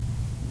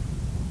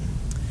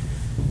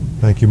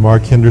Thank you,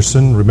 Mark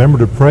Henderson. Remember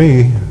to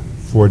pray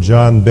for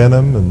John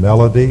Benham and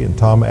Melody and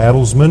Tom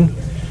Adelsman,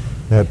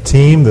 that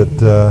team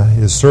that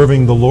is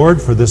serving the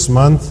Lord for this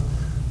month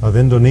of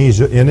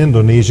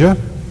Indonesia.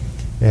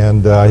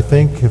 And I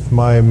think, if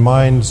my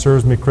mind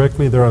serves me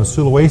correctly, they're on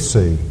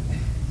Sulawesi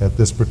at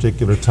this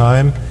particular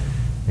time,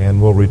 and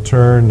will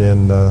return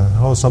in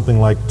something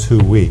like 2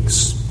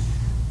 weeks.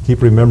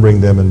 Keep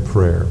remembering them in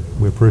prayer.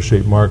 We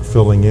appreciate Mark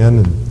filling in,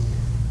 and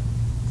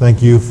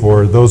thank you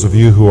for those of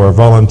you who are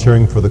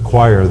volunteering for the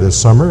choir this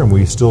summer, and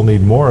we still need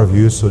more of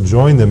you, so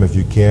join them if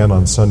you can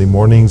on Sunday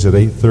mornings at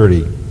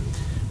 8:30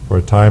 for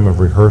a time of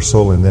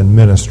rehearsal and then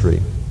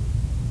ministry.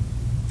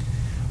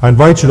 I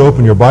invite you to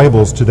open your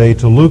Bibles today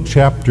to Luke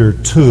chapter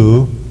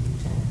 2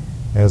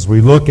 as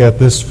we look at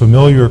this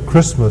familiar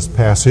Christmas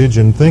passage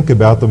and think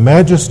about the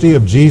majesty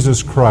of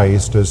Jesus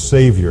Christ as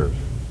Savior.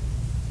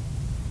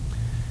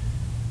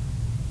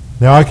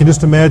 Now, I can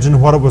just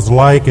imagine what it was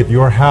like at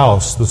your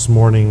house this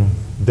morning,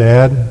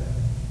 Dad.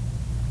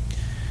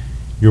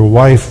 Your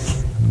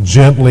wife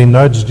gently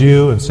nudged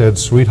you and said,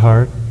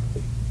 "Sweetheart,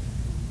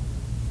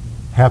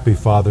 happy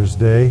Father's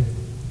Day.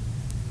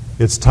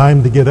 It's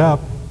time to get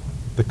up.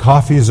 The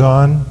coffee's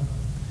on.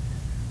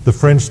 The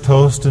French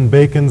toast and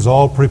bacon's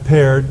all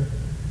prepared.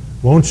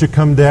 Won't you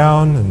come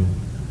down and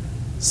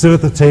sit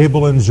at the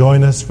table and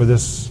join us for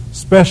this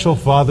special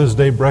Father's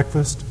Day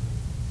breakfast?"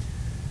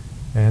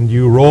 And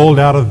you rolled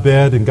out of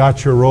bed and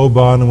got your robe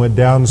on and went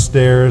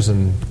downstairs,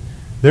 and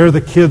there the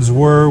kids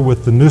were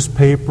with the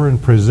newspaper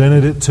and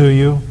presented it to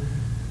you,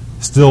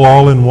 still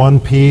all in one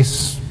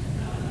piece.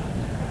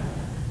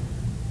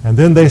 And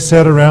then they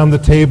sat around the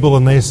table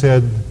and they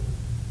said,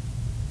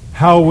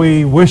 "How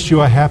we wish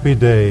you a happy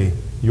day,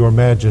 Your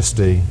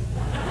Majesty."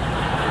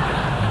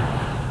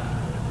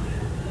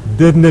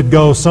 Didn't it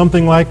go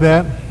something like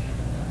that?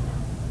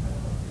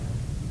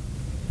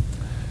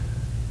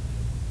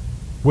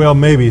 Well,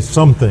 maybe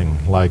something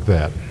like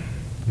that.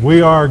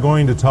 We are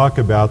going to talk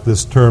about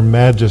this term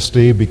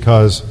majesty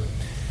because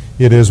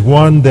it is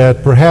one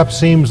that perhaps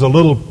seems a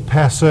little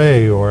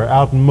passé or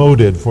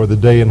outmoded for the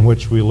day in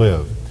which we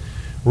live.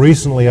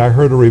 Recently, I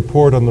heard a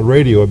report on the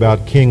radio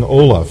about King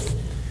Olaf,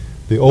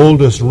 the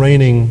oldest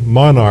reigning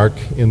monarch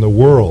in the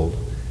world.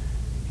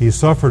 He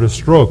suffered a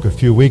stroke a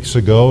few weeks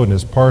ago and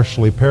is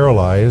partially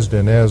paralyzed,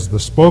 and as the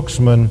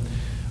spokesman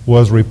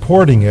was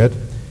reporting it,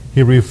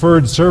 he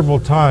referred several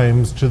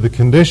times to the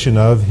condition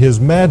of His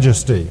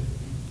Majesty.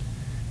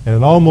 And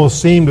it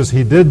almost seemed as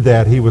he did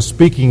that, he was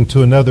speaking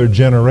to another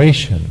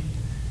generation,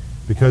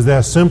 because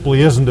that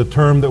simply isn't a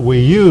term that we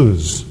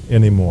use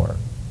anymore.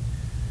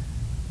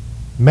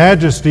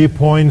 Majesty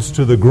points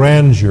to the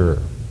grandeur,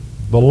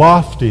 the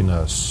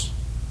loftiness,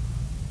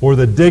 or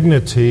the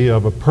dignity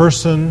of a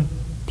person,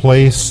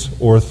 place,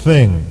 or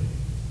thing.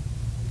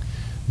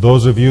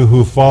 Those of you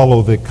who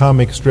follow the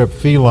comic strip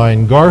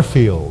feline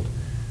Garfield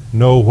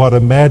know what a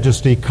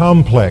majesty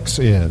complex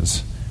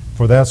is,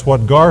 for that's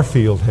what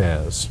Garfield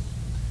has.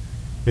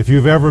 If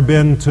you've ever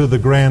been to the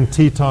Grand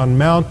Teton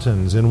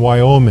Mountains in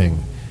Wyoming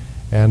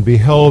and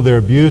beheld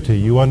their beauty,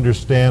 you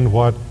understand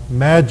what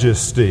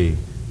majesty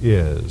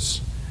is.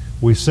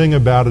 We sing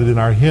about it in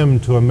our hymn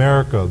to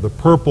America, "The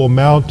Purple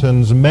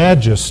Mountains'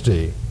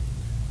 Majesty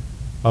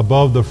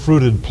above the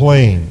fruited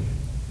plain."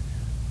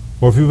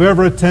 Or if you've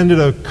ever attended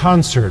a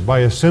concert by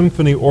a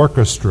symphony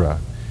orchestra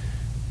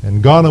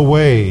and gone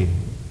away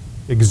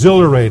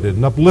exhilarated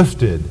and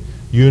uplifted,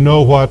 you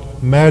know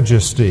what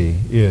majesty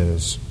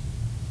is.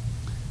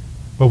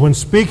 But when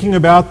speaking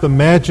about the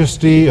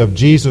majesty of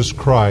Jesus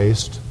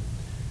Christ,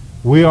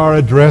 we are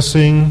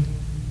addressing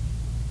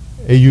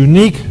a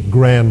unique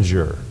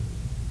grandeur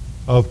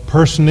of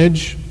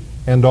personage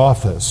and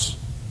office,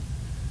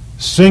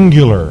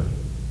 singular,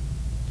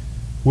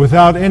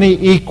 without any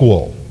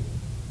equal,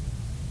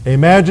 a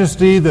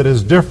majesty that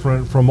is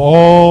different from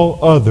all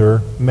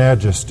other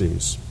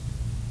majesties.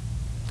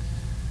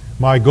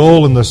 My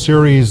goal in the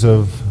series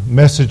of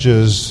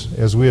messages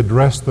as we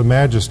address the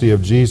majesty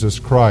of Jesus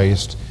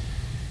Christ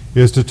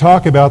is to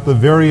talk about the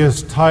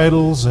various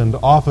titles and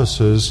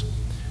offices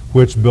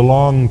which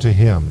belong to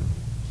Him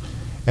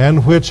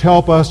and which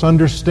help us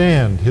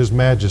understand His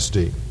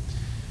majesty.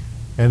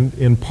 And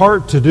in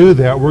part to do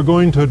that, we're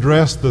going to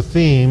address the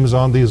themes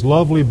on these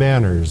lovely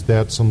banners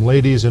that some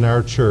ladies in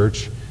our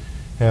church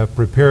have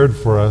prepared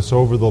for us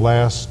over the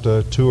last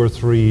 2 or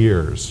 3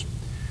 years.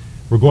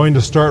 We're going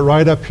to start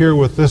right up here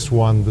with this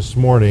one this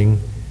morning.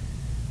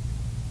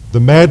 The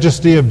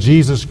majesty of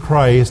Jesus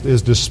Christ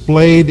is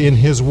displayed in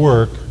His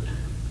work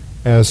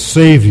as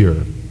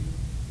Savior.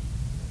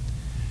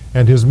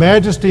 And His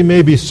majesty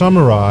may be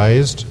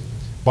summarized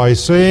by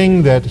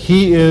saying that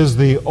He is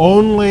the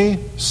only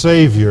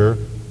Savior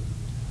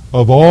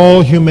of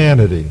all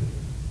humanity.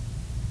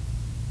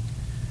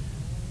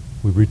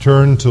 We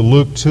return to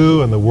Luke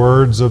 2 and the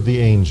words of the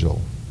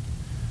angel,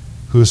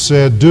 who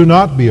said, "Do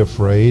not be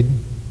afraid,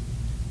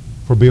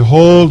 for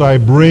behold, I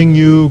bring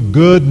you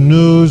good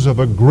news of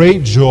a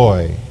great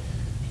joy,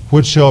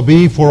 which shall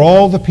be for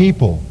all the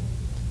people.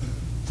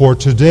 For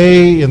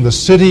today in the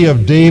city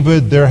of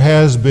David there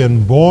has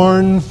been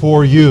born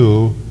for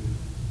you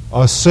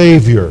a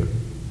Savior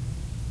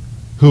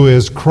who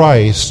is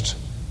Christ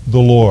the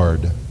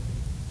Lord.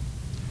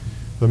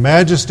 The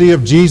majesty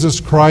of Jesus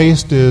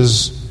Christ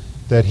is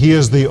that He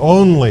is the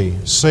only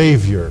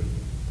Savior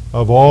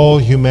of all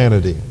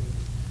humanity.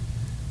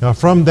 Now,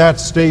 from that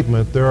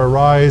statement, there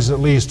arise at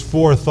least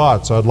 4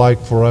 thoughts I'd like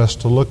for us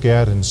to look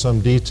at in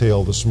some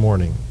detail this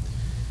morning.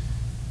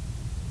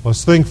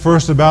 Let's think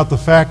first about the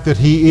fact that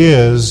He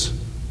is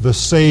the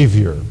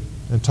Savior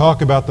and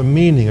talk about the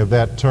meaning of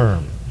that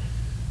term,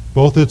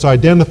 both its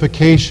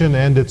identification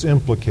and its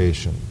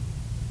implication.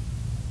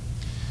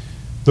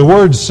 The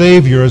word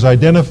Savior is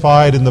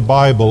identified in the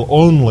Bible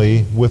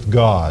only with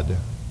God.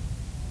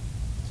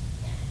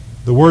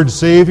 The word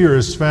Savior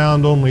is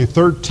found only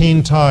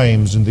 13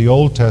 times in the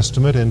Old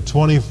Testament and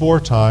 24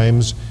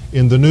 times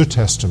in the New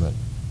Testament.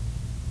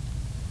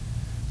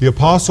 The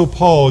Apostle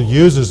Paul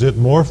uses it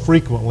more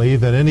frequently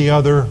than any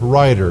other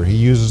writer. He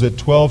uses it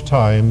 12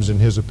 times in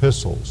his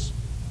epistles.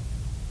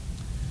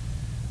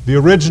 The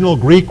original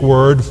Greek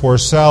word for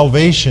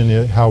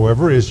salvation,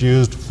 however, is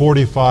used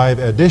 45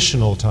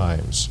 additional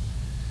times.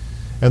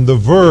 And the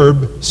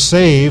verb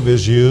save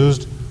is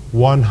used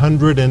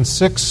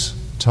 106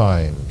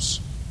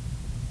 times.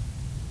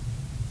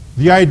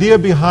 The idea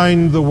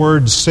behind the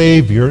word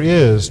Savior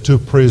is to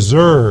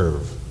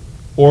preserve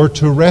or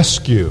to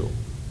rescue.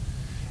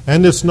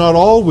 And it's not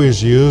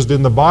always used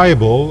in the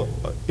Bible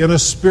in a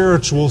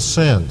spiritual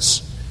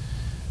sense.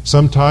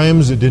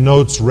 Sometimes it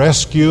denotes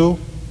rescue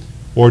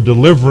or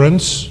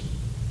deliverance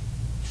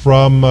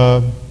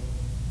from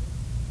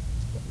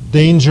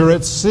danger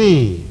at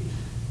sea,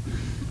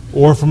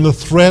 or from the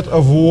threat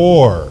of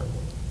war,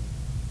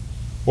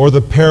 or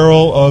the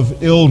peril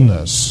of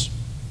illness.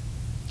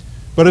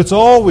 But it's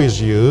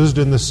always used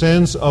in the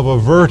sense of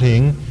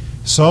averting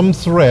some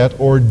threat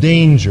or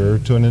danger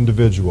to an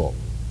individual.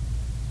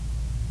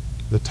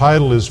 The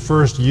title is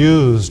first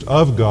used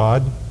of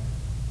God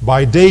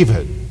by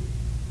David,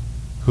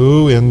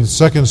 who in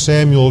 2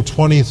 Samuel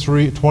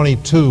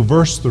 22,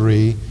 verse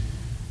 3,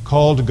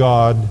 called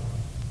God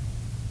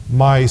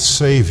my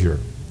Savior.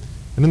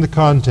 And in the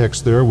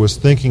context there was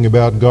thinking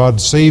about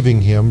God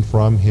saving him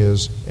from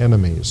his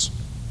enemies.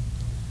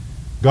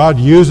 God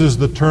uses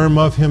the term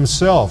of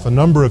Himself a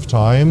number of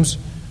times.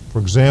 For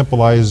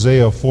example,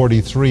 Isaiah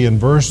 43 and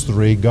verse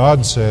 3,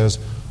 God says,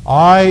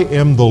 I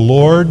am the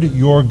Lord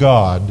your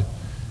God,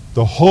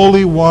 the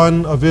Holy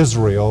One of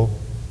Israel,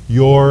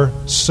 your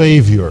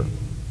Savior.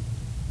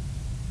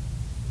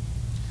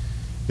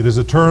 It is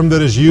a term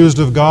that is used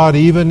of God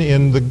even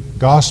in the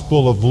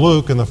Gospel of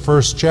Luke in the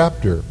 1st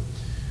chapter,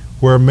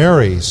 where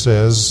Mary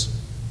says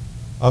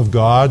of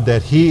God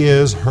that He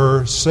is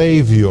her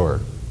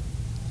Savior.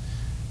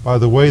 By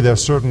the way, that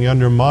certainly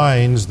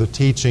undermines the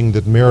teaching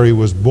that Mary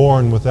was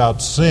born without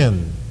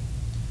sin,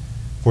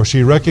 for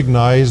she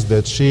recognized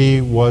that she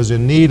was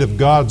in need of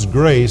God's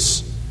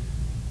grace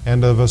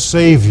and of a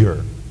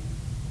Savior.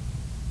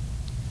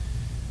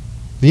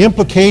 The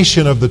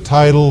implication of the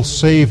title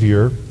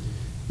Savior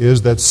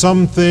is that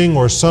something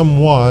or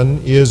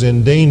someone is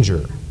in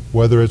danger,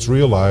 whether it's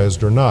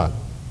realized or not.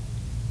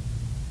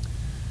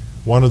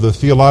 One of the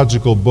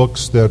theological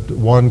books that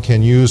one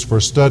can use for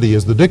study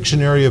is the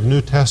Dictionary of New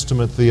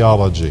Testament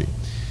Theology.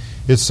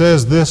 It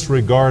says this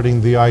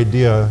regarding the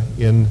idea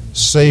in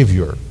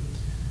Savior.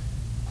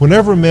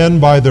 Whenever men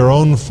by their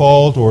own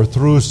fault or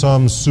through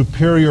some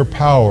superior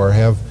power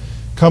have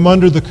come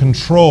under the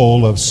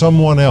control of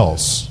someone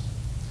else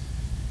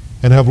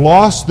and have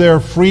lost their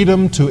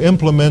freedom to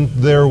implement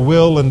their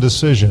will and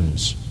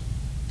decisions,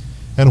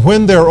 and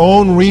when their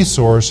own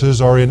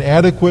resources are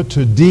inadequate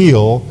to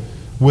deal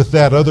with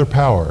that other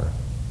power,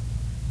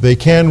 they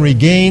can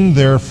regain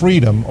their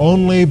freedom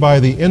only by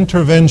the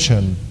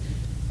intervention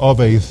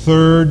of a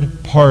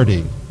third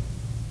party.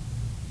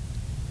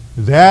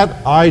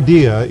 That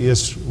idea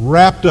is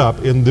wrapped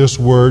up in this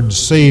word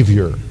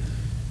Savior.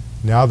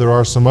 Now, there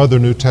are some other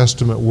New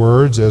Testament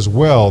words as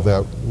well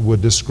that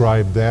would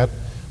describe that,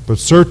 but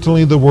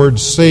certainly the word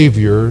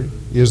Savior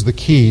is the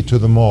key to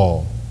them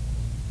all.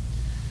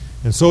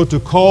 And so to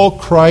call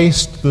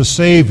Christ the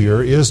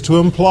Savior is to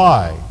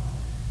imply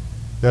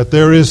that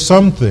there is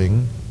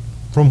something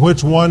from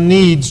which one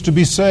needs to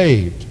be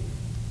saved.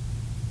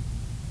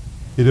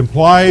 It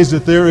implies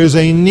that there is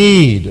a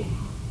need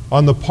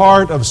on the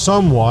part of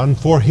someone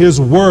for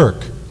His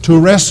work to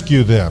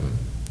rescue them.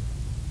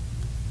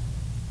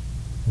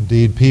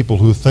 Indeed, people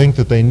who think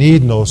that they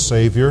need no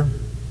Savior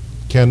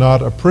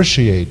cannot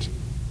appreciate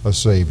a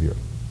Savior.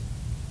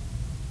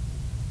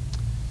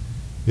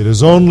 It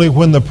is only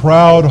when the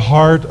proud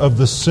heart of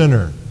the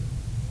sinner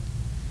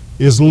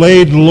is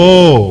laid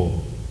low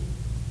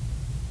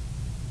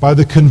by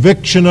the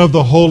conviction of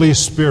the Holy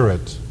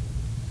Spirit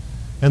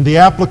and the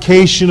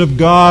application of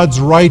God's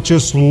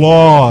righteous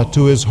law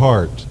to his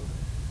heart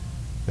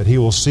that he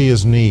will see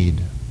his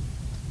need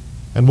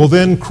and will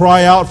then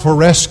cry out for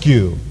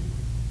rescue,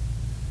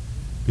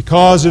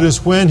 because it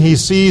is when he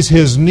sees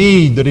his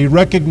need that he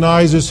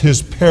recognizes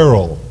his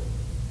peril.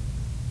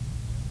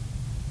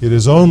 It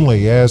is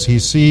only as he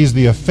sees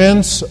the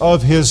offense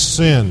of his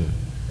sin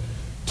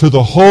to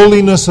the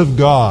holiness of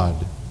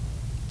God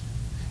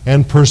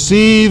and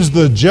perceives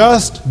the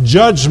just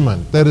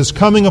judgment that is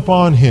coming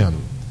upon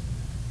him,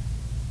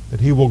 that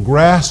he will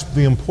grasp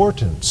the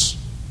importance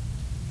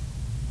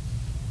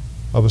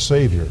of a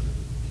Savior.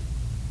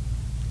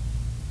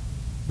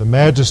 The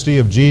majesty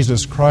of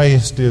Jesus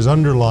Christ is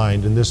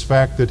underlined in this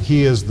fact that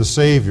he is the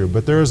Savior.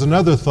 But there is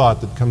another thought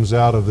that comes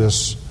out of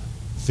this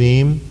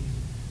theme,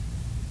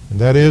 and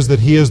that is that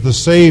he is the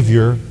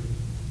Savior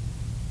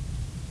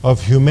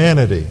of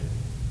humanity.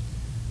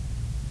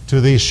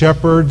 To these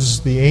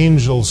shepherds, the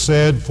angel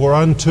said, "For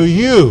unto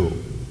you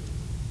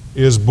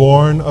is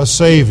born a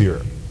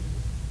Savior."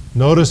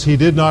 Notice he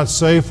did not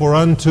say, "For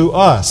unto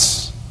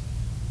us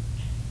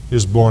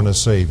is born a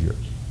Savior."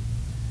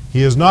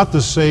 He is not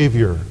the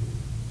Savior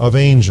of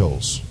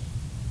angels.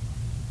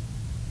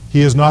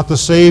 He is not the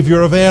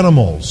Savior of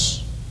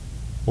animals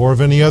or of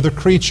any other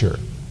creature.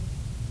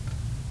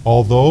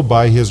 Although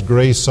by his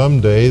grace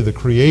someday the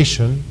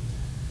creation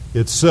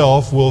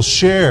itself will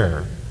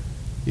share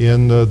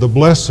in the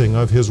blessing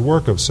of his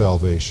work of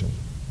salvation.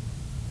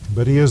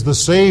 But he is the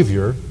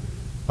Savior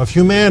of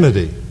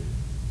humanity.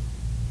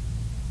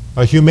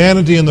 A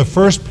humanity in the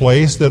first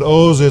place that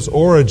owes its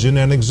origin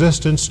and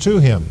existence to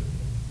him.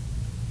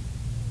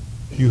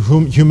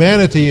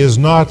 Humanity is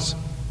not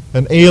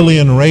an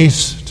alien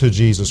race to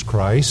Jesus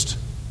Christ.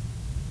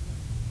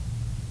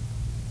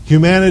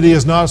 Humanity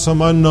is not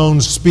some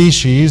unknown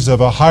species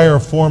of a higher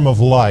form of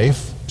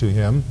life to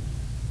him.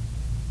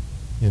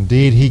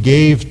 Indeed, he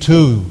gave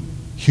to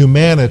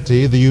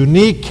humanity the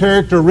unique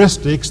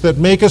characteristics that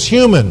make us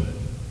human.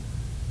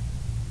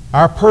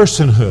 Our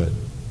personhood,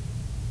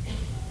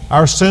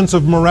 our sense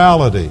of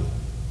morality,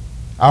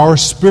 our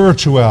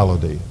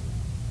spirituality.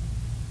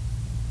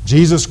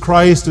 Jesus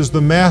Christ is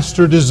the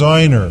master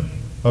designer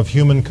of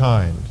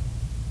humankind.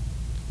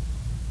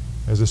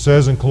 As it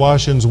says in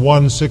Colossians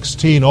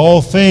 1:16,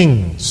 all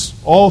things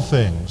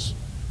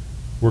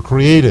were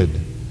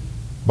created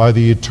by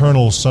the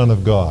eternal Son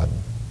of God.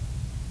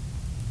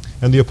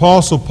 And the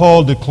Apostle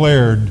Paul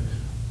declared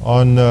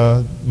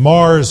on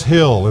Mars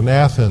Hill in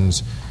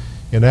Athens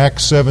in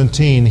Acts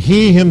 17,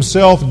 "He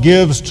himself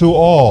gives to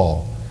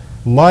all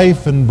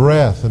life and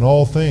breath and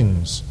all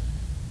things,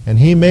 and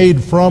he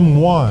made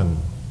from one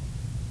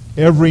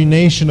every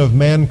nation of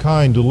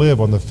mankind to live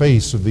on the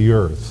face of the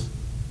earth."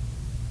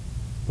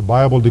 The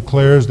Bible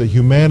declares that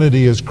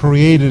humanity is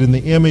created in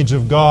the image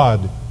of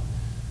God.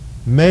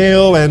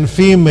 Male and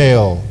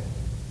female,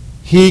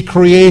 he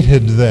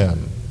created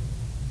them.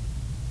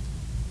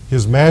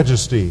 His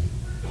majesty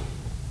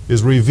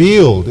is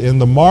revealed in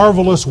the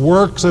marvelous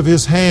works of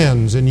his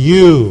hands in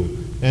you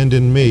and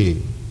in me.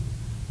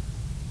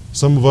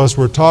 Some of us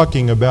were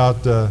talking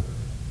about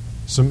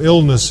some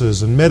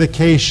illnesses and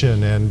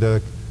medication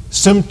and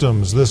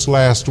symptoms this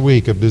last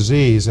week of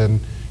disease, and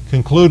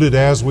concluded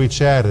as we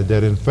chatted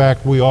that in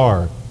fact we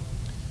are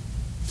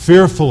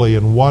fearfully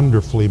and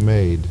wonderfully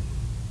made.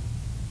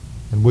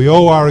 And we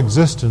owe our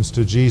existence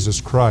to Jesus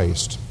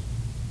Christ.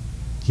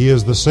 He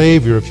is the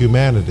Savior of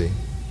humanity.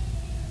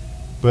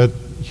 But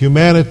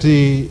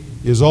humanity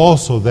is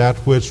also that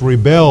which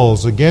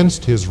rebels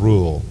against his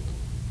rule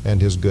and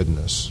his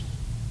goodness.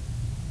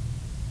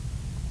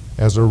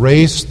 As a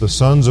race, the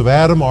sons of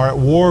Adam are at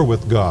war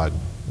with God.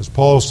 As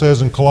Paul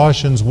says in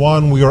Colossians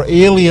 1, we are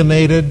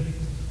alienated,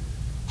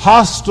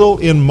 hostile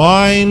in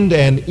mind,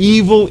 and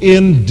evil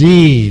in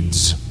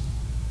deeds.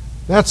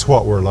 That's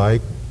what we're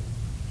like.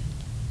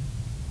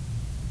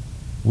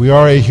 We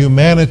are a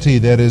humanity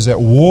that is at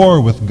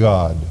war with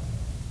God.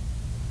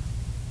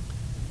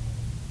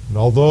 And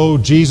although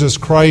Jesus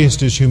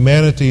Christ is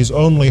humanity's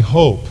only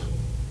hope,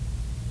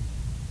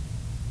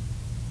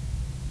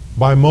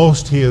 by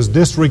most he is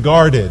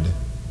disregarded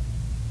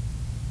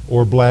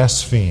or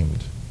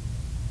blasphemed.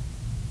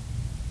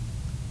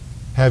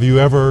 Have you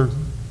ever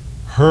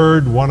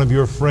heard one of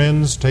your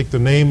friends take the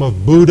name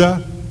of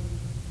Buddha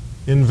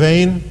in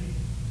vain?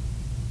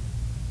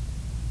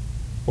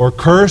 Or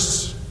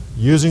curse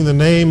using the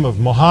name of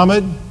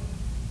Muhammad?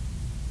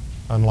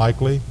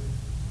 Unlikely.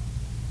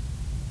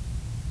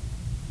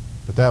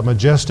 But that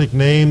majestic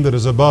name that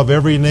is above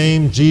every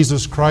name,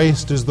 Jesus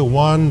Christ, is the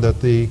one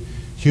that the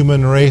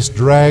human race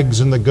drags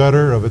in the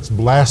gutter of its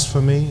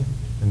blasphemy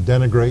and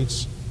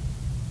denigrates.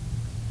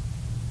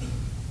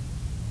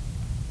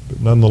 But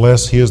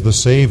nonetheless, he is the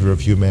Savior of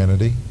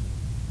humanity.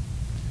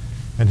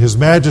 And his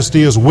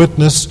majesty is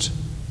witnessed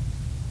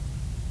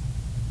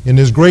in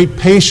his great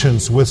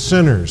patience with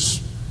sinners,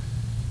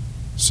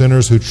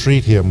 sinners who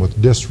treat him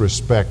with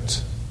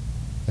disrespect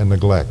and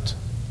neglect.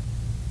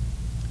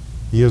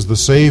 He is the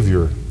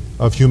Savior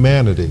of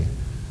humanity,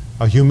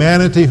 a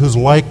humanity whose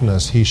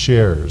likeness he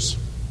shares.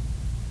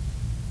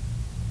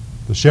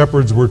 The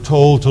shepherds were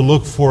told to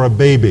look for a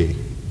baby.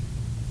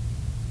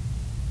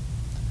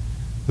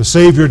 The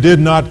Savior did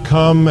not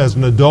come as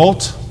an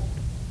adult.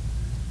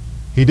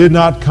 He did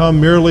not come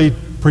merely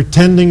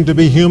pretending to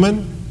be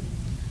human,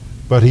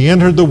 but he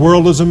entered the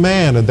world as a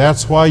man, and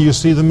that's why you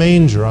see the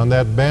manger on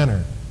that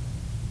banner.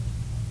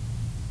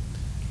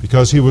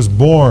 Because he was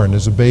born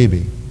as a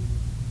baby.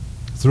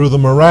 through the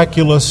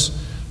miraculous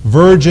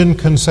virgin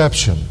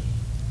conception,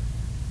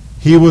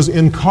 he was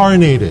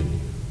incarnated,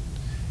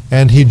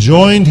 and he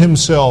joined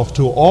himself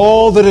to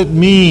all that it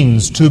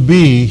means to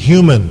be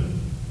human.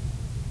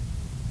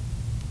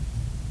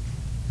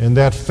 In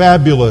that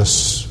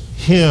fabulous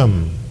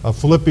hymn of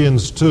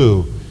Philippians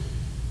 2,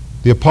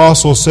 the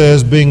apostle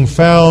says, being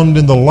found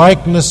in the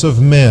likeness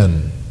of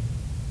men,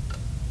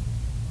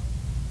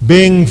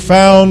 being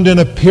found in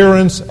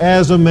appearance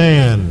as a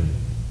man.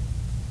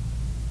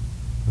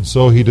 And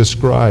so he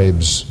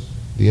describes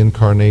the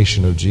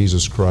incarnation of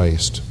Jesus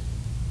Christ.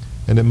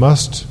 And it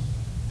must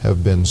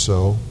have been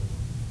so.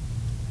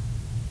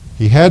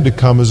 He had to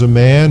come as a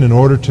man in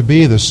order to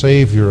be the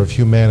Savior of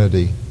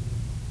humanity.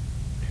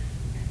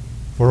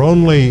 For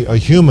only a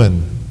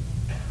human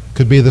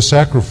could be the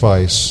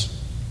sacrifice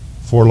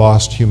for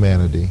lost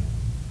humanity.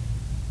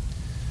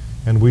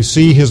 And we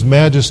see His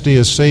Majesty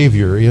as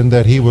Savior in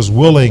that He was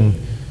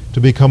willing to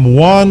become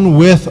one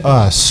with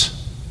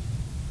us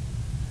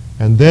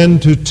and then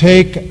to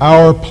take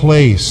our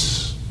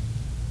place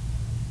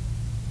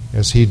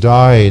as He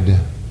died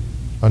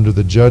under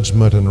the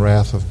judgment and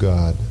wrath of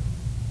God.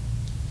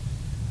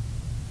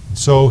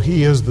 So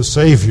He is the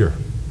Savior.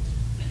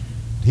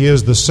 He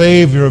is the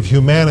Savior of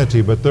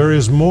humanity, but there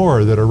is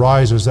more that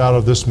arises out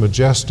of this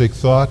majestic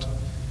thought,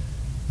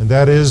 and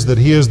that is that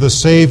He is the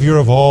Savior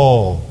of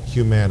all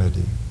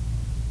humanity.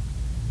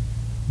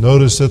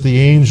 Notice that the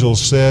angel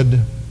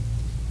said,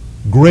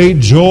 great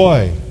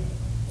joy,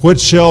 which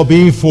shall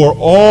be for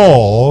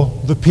all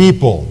the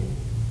people.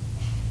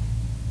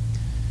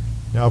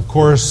 Now, of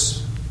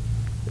course,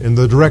 in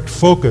the direct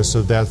focus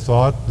of that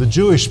thought, the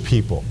Jewish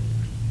people.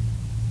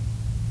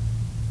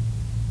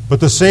 But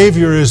the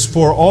Savior is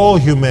for all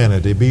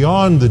humanity,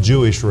 beyond the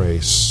Jewish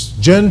race.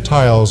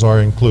 Gentiles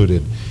are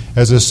included.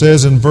 As it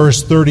says in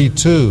verse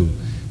 32,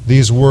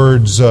 these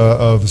words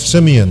of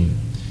Simeon,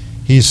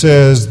 he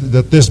says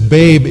that this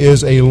babe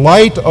is a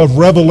light of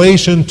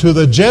revelation to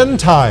the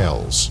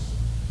Gentiles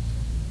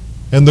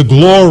and the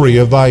glory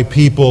of thy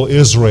people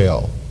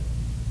Israel.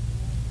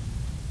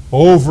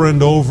 Over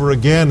and over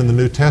again in the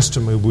New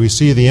Testament, we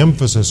see the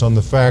emphasis on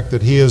the fact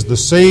that He is the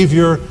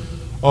Savior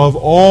of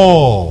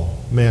all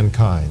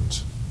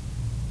mankind.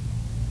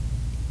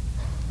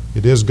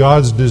 It is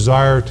God's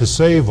desire to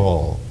save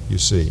all, you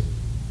see.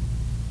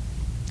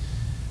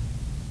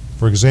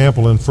 For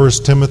example, in 1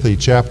 Timothy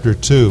chapter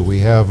 2, we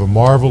have a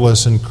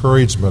marvelous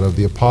encouragement of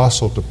the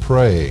apostle to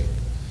pray.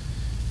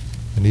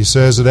 And he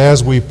says that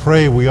as we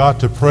pray, we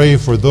ought to pray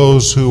for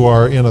those who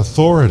are in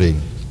authority.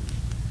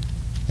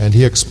 And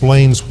he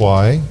explains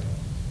why.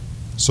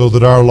 So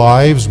that our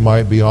lives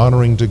might be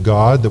honoring to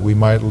God, that we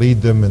might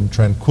lead them in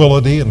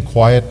tranquility and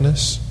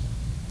quietness.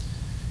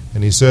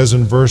 And he says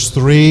in verse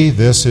 3,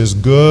 this is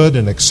good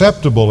and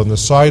acceptable in the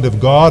sight of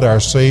God our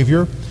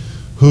Savior,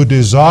 who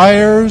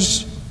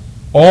desires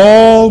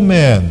all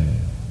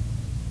men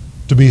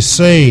to be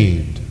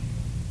saved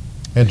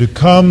and to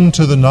come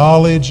to the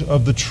knowledge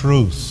of the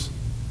truth.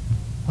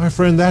 My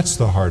friend, that's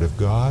the heart of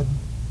God.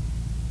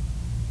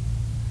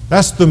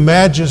 That's the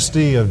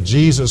majesty of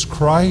Jesus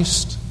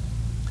Christ,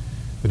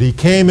 that He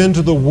came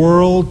into the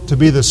world to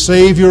be the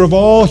Savior of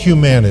all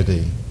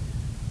humanity.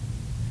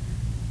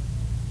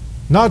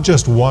 Not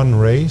just one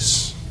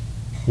race,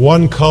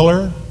 one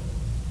color,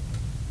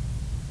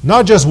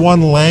 not just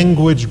one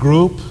language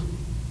group,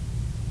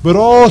 but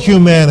all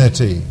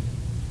humanity.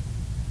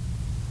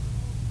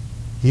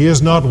 He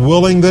is not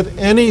willing that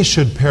any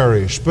should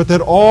perish, but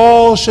that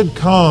all should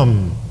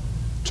come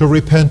to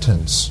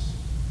repentance.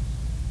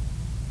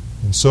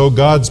 And so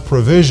God's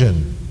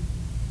provision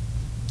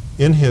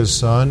in His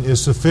Son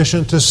is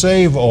sufficient to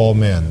save all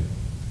men.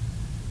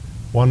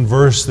 One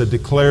verse that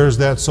declares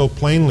that so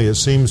plainly, it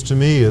seems to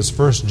me, is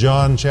 1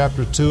 John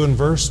chapter 2 and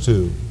verse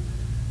 2,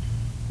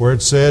 where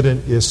it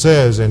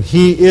says, and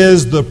He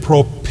is the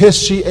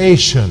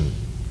propitiation,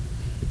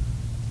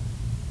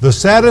 the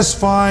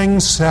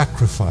satisfying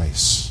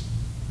sacrifice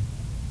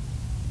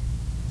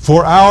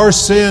for our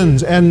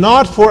sins, and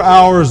not for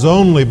ours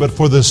only, but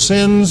for the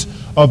sins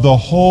of the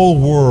whole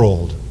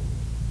world.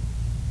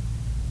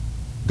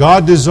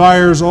 God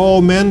desires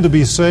all men to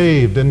be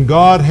saved, and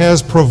God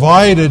has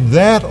provided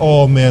that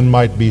all men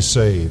might be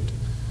saved.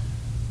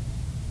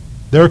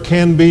 There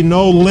can be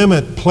no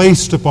limit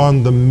placed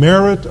upon the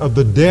merit of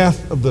the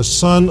death of the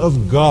Son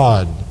of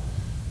God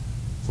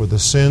for the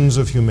sins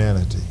of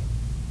humanity.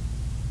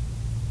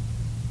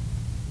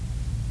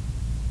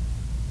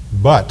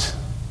 But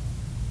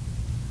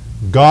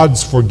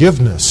God's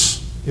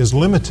forgiveness is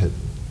limited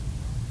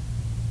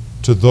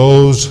to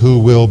those who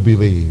will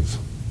believe.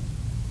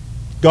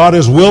 God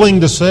is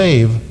willing to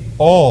save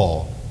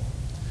all.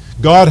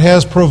 God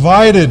has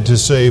provided to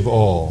save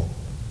all.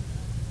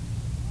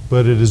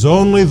 But it is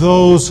only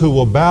those who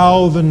will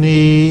bow the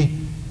knee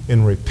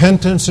in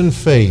repentance and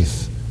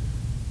faith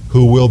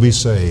who will be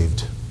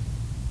saved.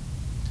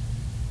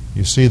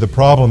 You see, the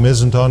problem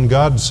isn't on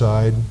God's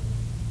side.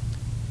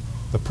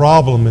 The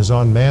problem is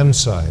on man's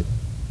side.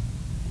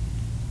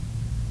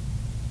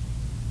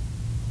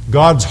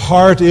 God's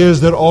heart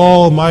is that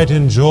all might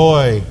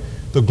enjoy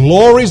the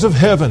glories of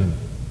heaven.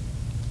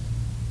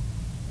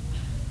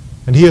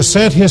 And He has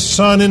sent His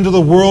Son into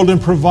the world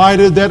and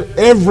provided that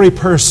every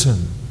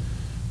person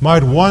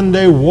might one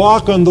day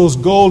walk on those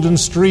golden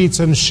streets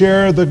and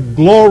share the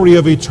glory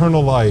of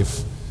eternal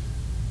life.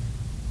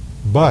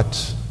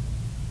 But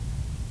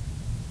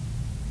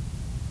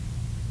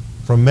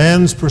from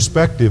man's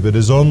perspective, it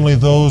is only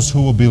those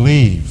who will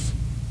believe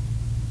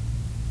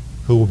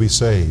who will be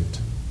saved.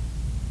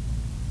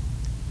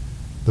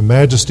 The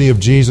majesty of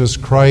Jesus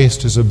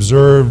Christ is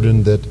observed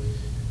in that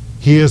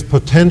He is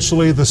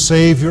potentially the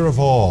Savior of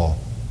all.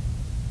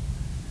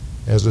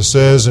 As it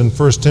says in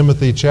 1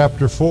 Timothy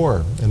chapter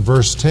 4 and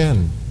verse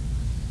 10.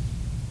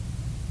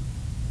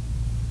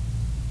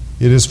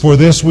 It is for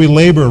this we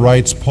labor,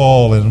 writes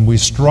Paul, and we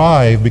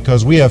strive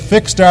because we have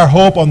fixed our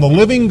hope on the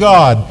living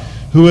God,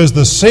 who is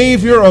the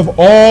Savior of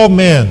all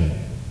men,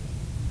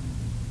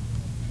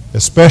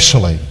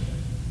 especially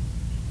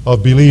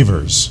of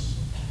believers.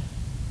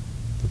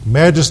 The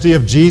majesty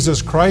of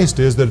Jesus Christ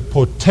is that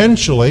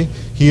potentially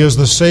He is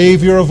the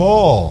Savior of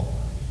all,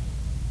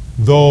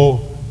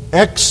 though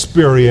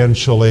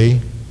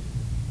experientially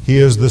He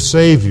is the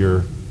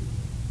Savior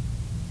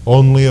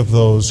only of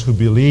those who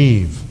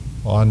believe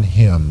on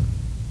Him.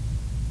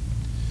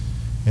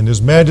 And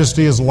His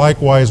majesty is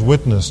likewise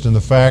witnessed in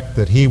the fact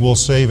that He will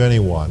save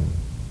anyone.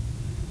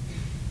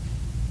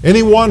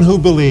 Anyone who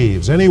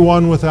believes,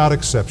 anyone without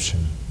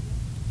exception.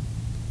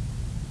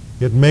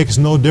 It makes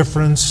no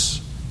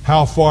difference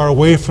how far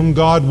away from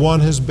God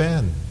one has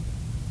been,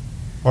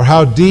 or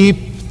how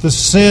deep the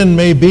sin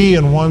may be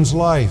in one's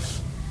life.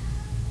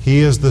 He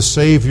is the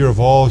Savior of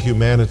all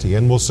humanity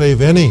and will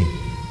save any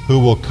who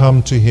will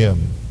come to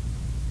Him.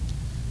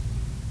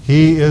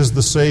 He is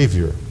the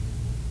Savior.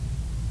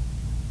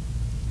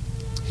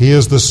 He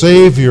is the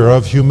Savior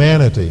of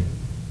humanity.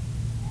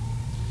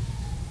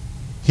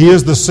 He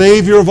is the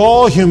Savior of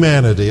all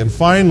humanity. And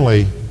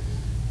finally,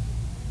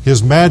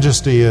 His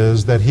majesty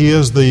is that He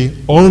is the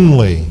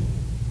only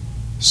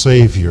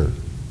Savior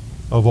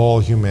of all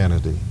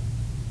humanity.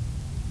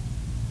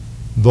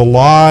 The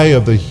lie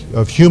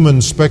of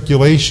human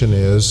speculation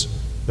is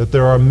that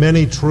there are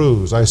many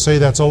truths. I say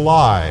that's a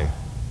lie.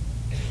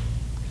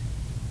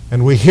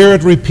 And we hear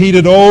it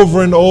repeated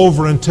over and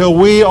over until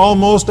we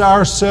almost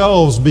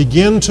ourselves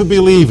begin to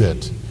believe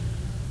it.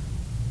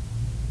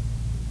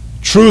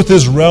 Truth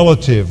is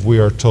relative, we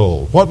are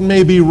told. What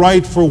may be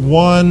right for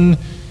one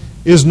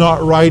is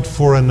not right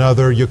for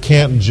another. You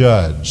can't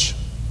judge.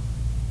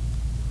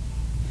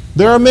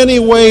 There are many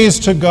ways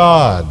to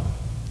God.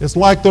 It's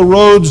like the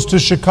roads to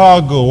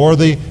Chicago or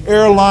the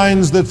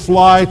airlines that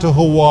fly to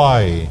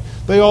Hawaii.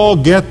 They all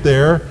get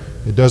there.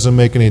 It doesn't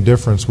make any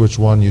difference which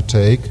one you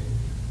take.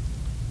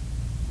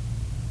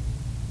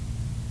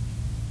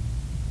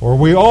 Or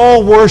we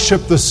all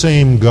worship the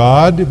same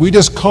God. We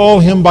just call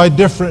Him by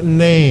different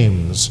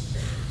names.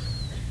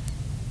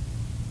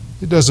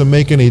 It doesn't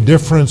make any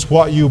difference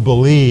what you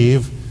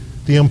believe.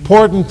 The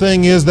important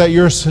thing is that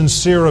you're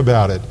sincere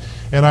about it.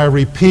 And I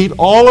repeat,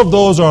 all of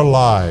those are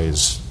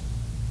lies.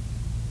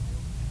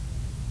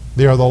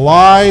 They are the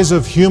lies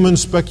of human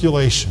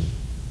speculation.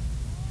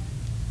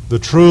 The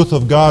truth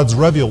of God's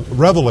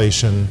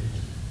revelation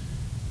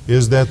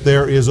is that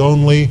there is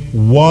only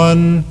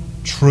one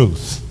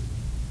truth.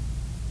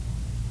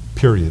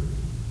 Period.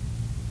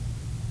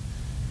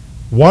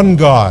 One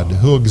God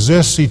who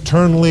exists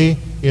eternally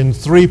in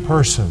three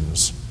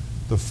persons,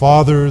 the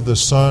Father, the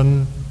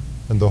Son,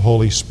 and the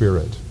Holy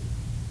Spirit.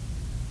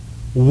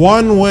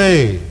 One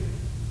way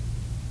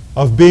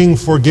of being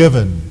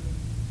forgiven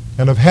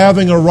and of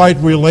having a right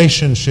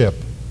relationship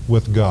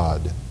with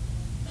God.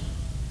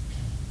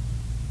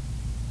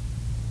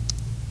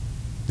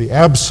 The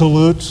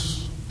absolute,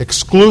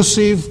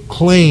 exclusive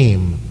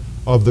claim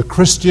of the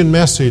Christian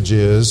message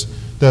is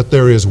that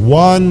there is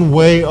one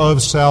way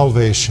of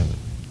salvation.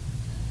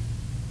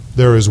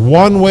 There is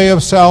one way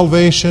of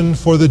salvation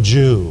for the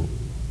Jew,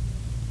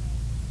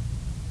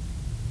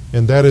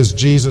 and that is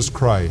Jesus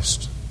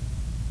Christ.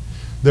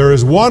 There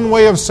is one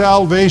way of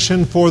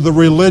salvation for the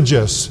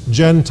religious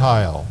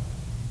Gentile,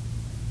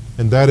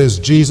 and that is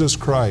Jesus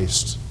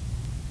Christ.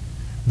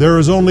 There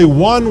is only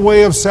one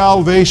way of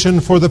salvation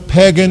for the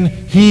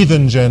pagan,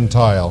 heathen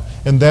Gentile,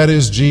 and that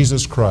is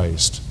Jesus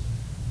Christ.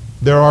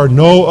 There are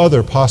no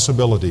other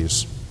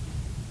possibilities.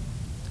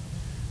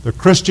 The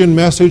Christian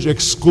message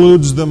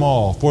excludes them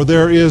all, for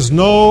there is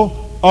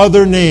no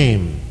other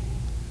name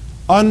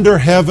under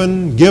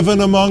heaven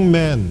given among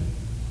men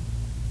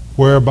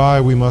whereby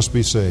we must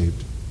be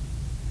saved.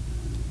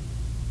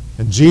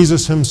 And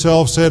Jesus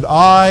Himself said,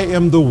 I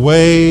am the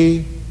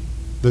way,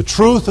 the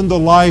truth, and the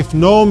life.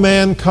 No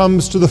man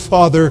comes to the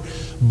Father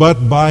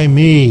but by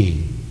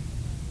me.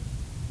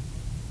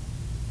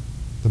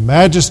 The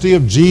majesty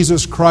of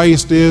Jesus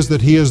Christ is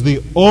that He is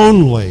the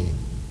only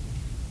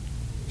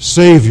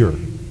Savior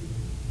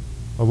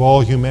of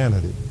all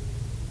humanity.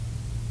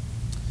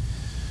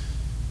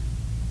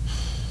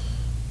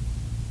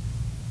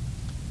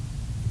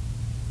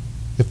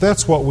 If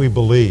that's what we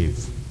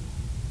believe,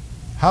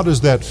 how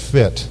does that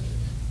fit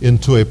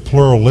into a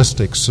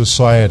pluralistic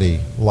society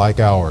like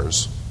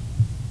ours.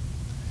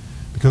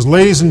 Because,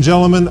 ladies and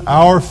gentlemen,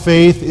 our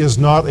faith is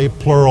not a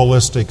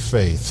pluralistic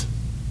faith.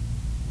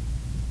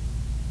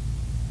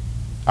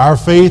 Our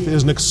faith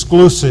is an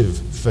exclusive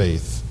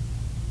faith.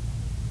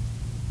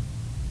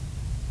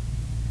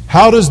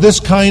 How does this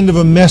kind of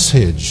a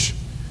message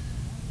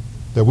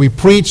that we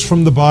preach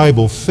from the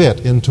Bible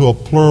fit into a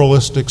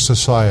pluralistic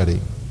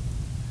society?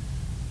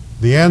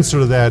 The answer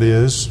to that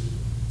is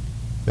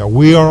that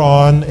we are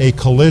on a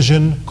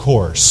collision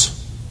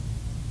course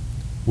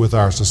with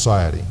our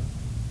society.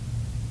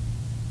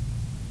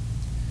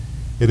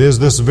 It is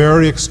this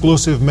very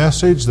exclusive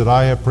message that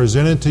I have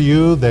presented to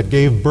you that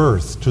gave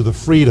birth to the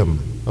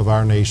freedom of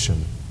our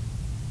nation.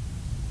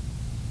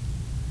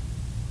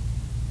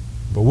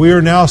 But we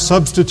are now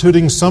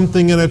substituting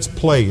something in its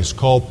place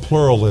called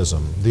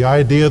pluralism, the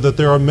idea that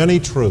there are many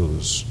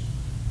truths,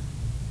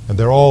 and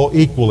they're all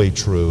equally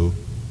true.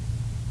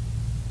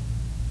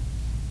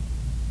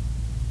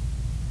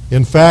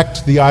 In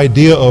fact, the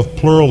idea of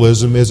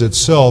pluralism is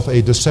itself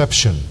a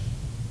deception.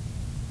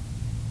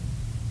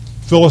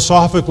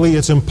 Philosophically,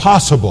 it's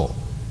impossible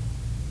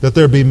that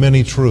there be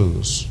many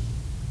truths,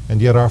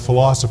 and yet our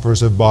philosophers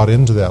have bought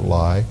into that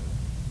lie.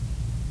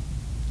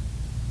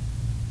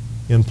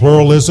 In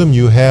pluralism,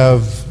 you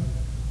have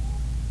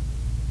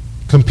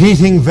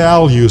competing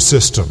value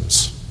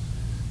systems,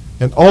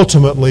 and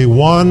ultimately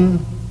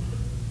one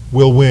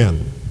will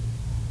win.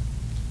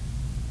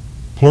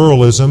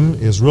 Pluralism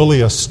is really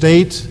a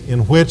state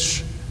in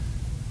which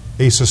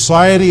a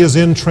society is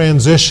in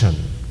transition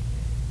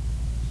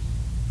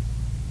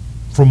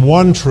from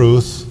one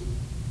truth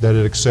that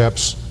it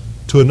accepts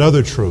to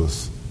another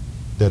truth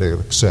that it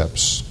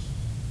accepts.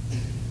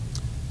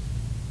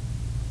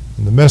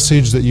 And the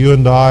message that you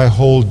and I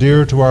hold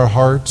dear to our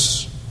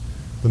hearts,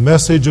 the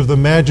message of the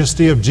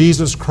majesty of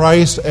Jesus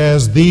Christ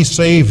as the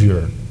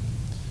Savior,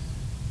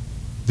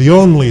 the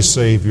only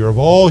Savior of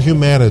all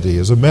humanity,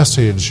 is a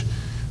message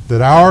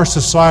that our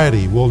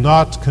society will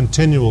not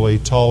continually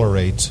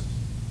tolerate.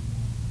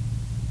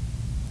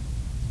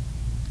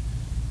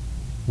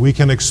 We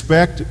can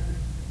expect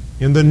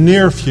in the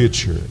near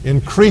future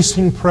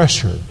increasing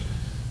pressure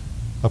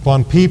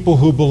upon people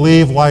who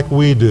believe like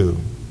we do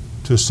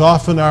to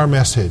soften our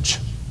message,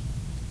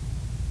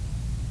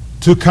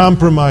 to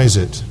compromise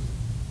it,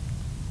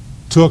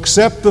 to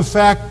accept the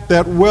fact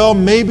that, well,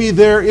 maybe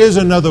there is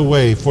another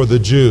way for the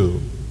Jew.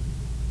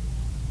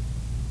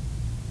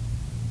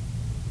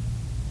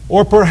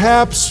 Or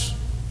perhaps,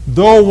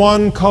 though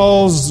one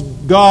calls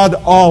God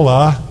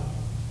Allah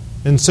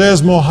and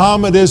says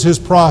Muhammad is his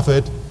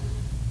prophet,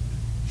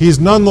 he's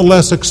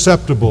nonetheless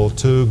acceptable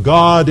to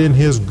God in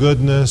his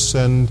goodness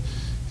and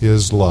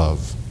his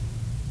love.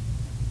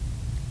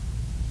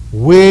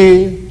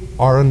 We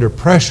are under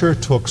pressure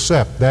to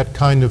accept that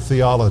kind of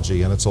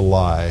theology, and it's a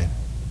lie.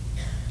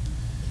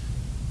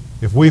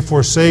 If we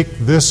forsake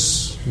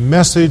this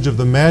message of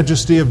the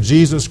majesty of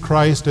Jesus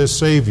Christ as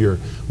Savior,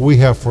 we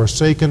have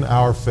forsaken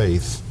our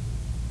faith.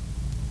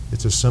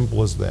 It's as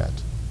simple as that.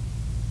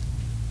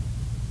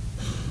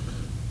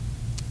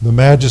 The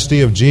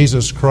majesty of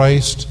Jesus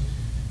Christ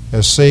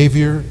as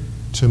Savior,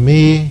 to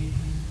me,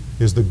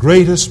 is the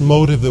greatest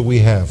motive that we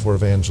have for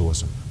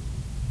evangelism.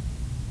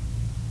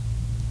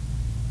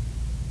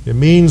 It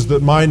means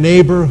that my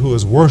neighbor who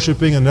is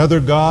worshiping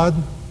another god,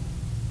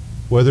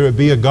 whether it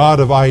be a god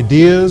of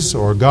ideas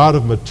or a god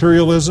of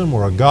materialism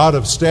or a god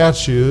of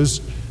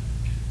statues,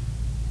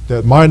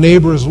 that my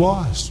neighbor is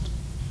lost.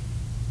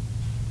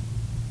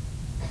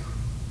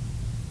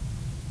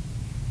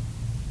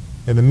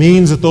 And it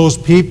means that those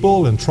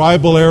people in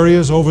tribal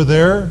areas over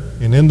there,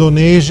 in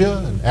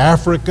Indonesia, and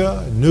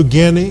Africa, and New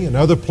Guinea, and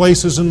other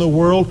places in the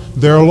world,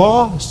 they're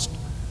lost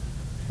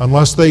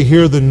unless they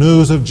hear the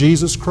news of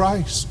Jesus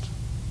Christ.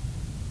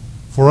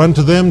 For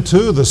unto them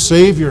too the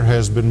Savior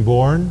has been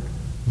born,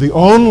 the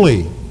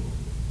only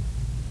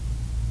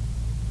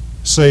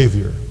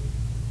Savior.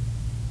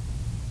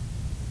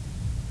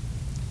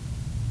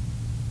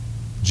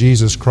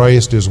 Jesus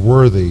Christ is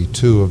worthy,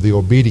 too, of the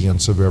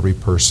obedience of every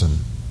person.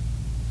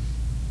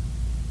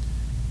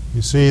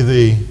 You see,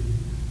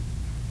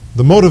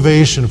 the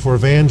motivation for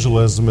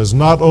evangelism is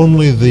not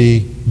only the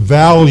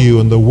value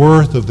and the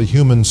worth of the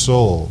human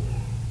soul,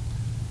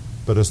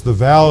 but it's the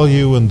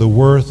value and the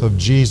worth of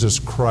Jesus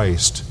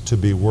Christ to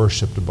be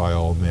worshiped by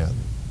all men.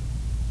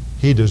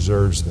 He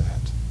deserves that.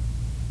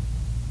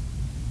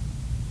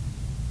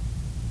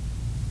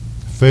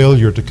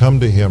 Failure to come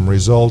to Him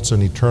results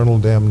in eternal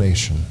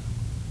damnation.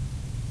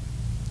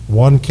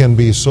 One can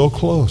be so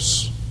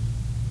close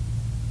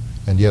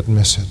and yet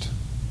miss it.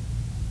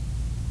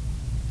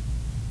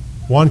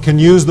 One can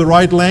use the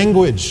right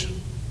language.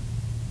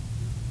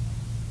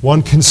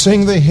 One can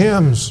sing the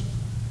hymns.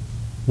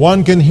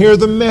 One can hear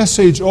the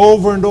message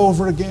over and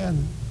over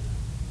again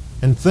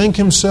and think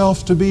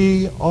himself to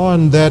be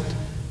on that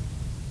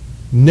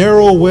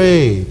narrow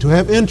way, to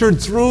have entered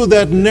through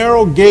that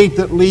narrow gate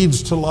that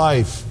leads to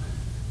life,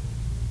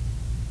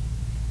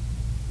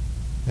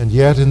 and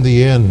yet in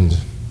the end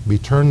be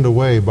turned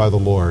away by the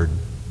Lord.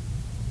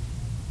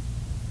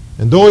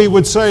 And though he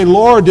would say,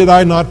 Lord, did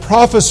I not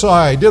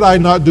prophesy? Did I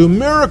not do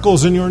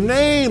miracles in your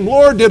name?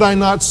 Lord, did I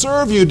not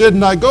serve you?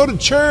 Didn't I go to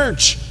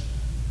church?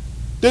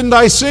 Didn't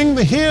I sing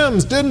the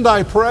hymns? Didn't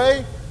I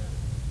pray?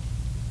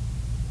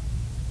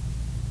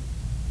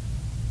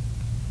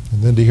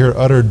 And then to hear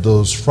uttered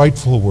those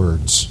frightful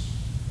words,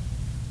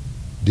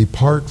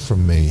 depart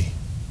from me,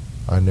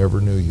 I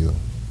never knew you.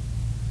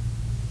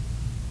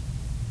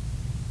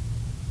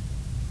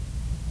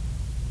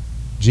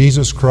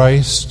 Jesus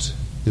Christ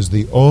is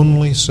the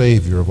only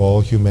Savior of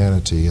all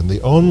humanity, and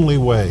the only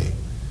way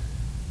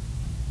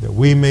that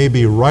we may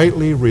be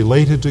rightly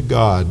related to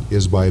God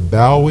is by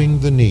bowing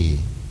the knee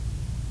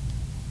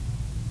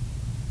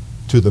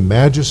to the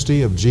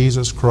majesty of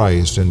Jesus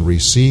Christ and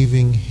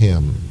receiving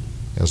Him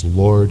as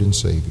Lord and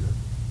Savior.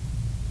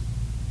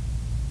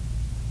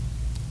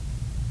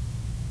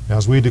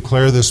 As we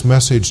declare this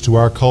message to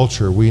our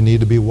culture, we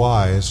need to be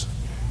wise.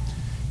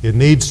 It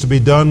needs to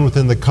be done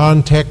within the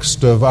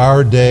context of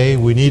our day.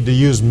 We need to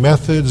use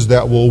methods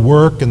that will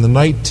work in the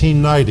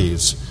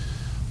 1990s.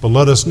 But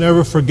let us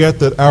never forget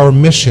that our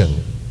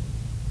mission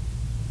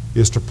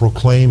is to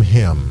proclaim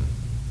Him.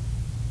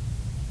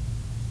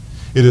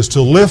 It is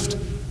to lift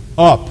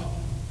up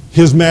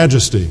His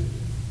majesty.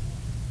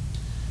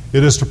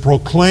 It is to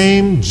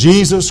proclaim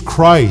Jesus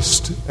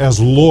Christ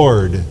as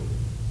Lord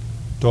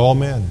to all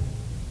men,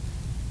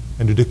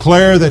 and to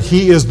declare that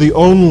He is the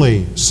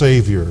only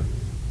Savior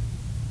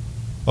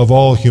of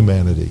all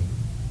humanity.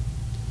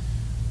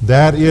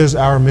 That is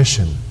our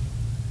mission,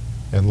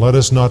 and let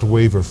us not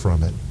waver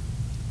from it.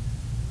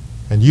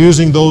 And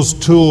using those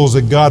tools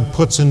that God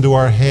puts into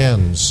our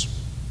hands,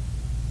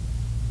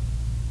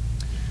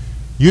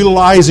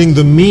 utilizing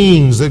the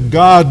means that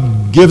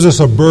God gives us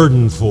a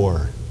burden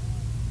for,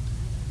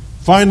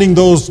 finding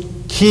those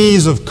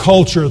keys of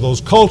culture, those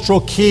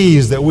cultural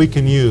keys that we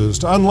can use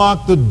to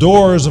unlock the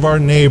doors of our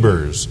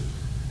neighbors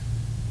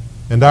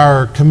and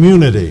our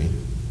community.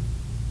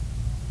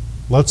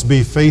 Let's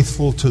be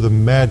faithful to the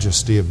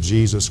majesty of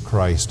Jesus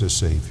Christ as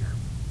Savior,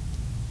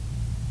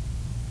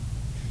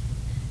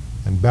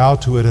 and bow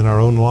to it in our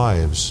own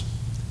lives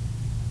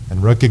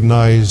and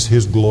recognize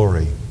His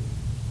glory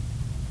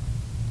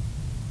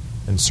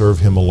and serve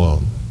Him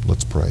alone.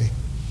 Let's pray.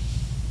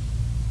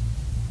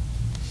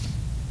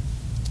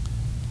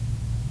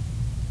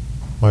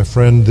 My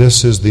friend,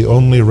 this is the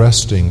only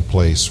resting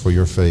place for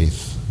your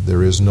faith.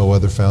 There is no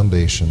other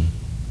foundation.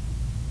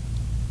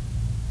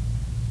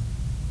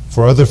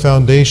 For other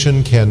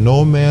foundation can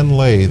no man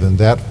lay than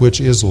that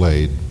which is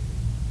laid,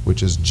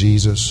 which is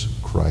Jesus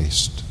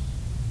Christ.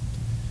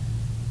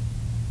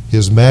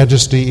 His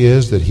majesty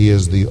is that He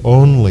is the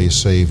only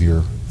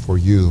Savior for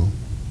you,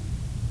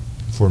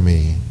 for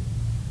me.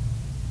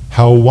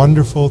 How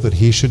wonderful that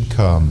He should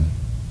come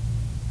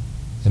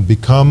and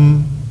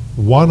become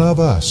one of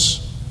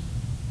us,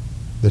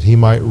 that He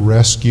might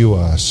rescue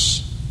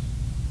us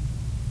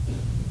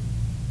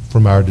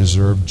from our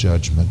deserved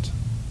judgment.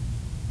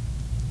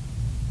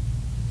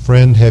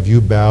 Friend, have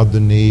you bowed the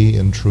knee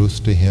in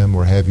truth to Him,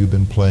 or have you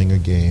been playing a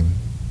game?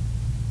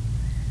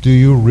 Do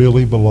you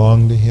really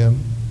belong to Him?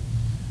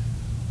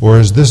 Or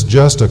is this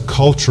just a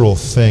cultural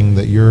thing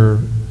that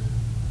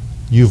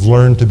you've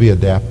learned to be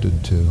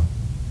adapted to?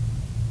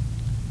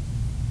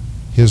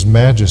 His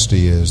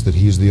majesty is that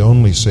He's the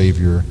only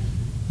Savior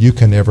you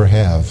can ever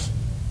have.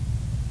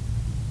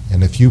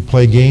 And if you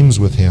play games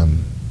with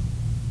Him,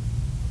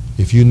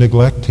 if you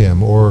neglect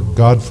Him, or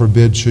God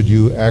forbid should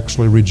you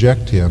actually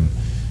reject Him,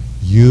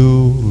 you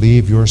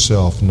leave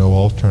yourself no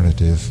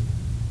alternative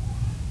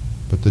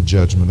but the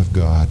judgment of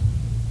God.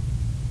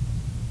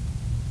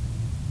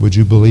 Would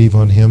you believe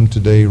on Him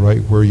today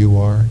right where you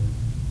are?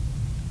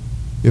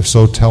 If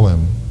so, tell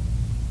Him.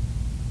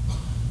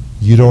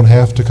 You don't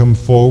have to come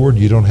forward.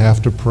 You don't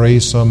have to pray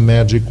some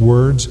magic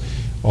words.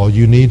 All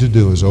you need to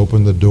do is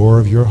open the door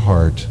of your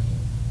heart,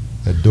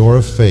 that door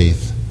of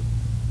faith,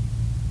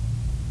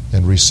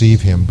 and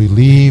receive Him.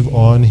 Believe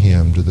on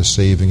Him to the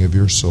saving of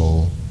your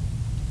soul.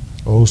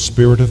 O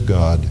Spirit of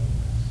God,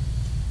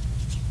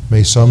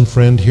 may some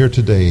friend here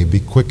today be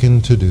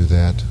quickened to do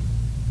that,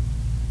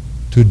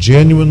 to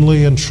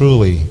genuinely and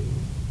truly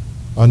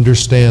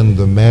understand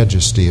the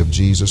majesty of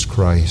Jesus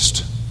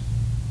Christ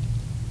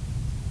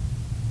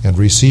and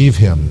receive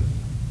Him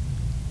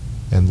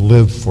and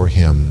live for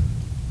Him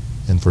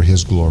and for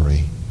His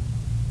glory.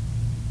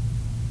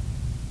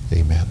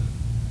 Amen.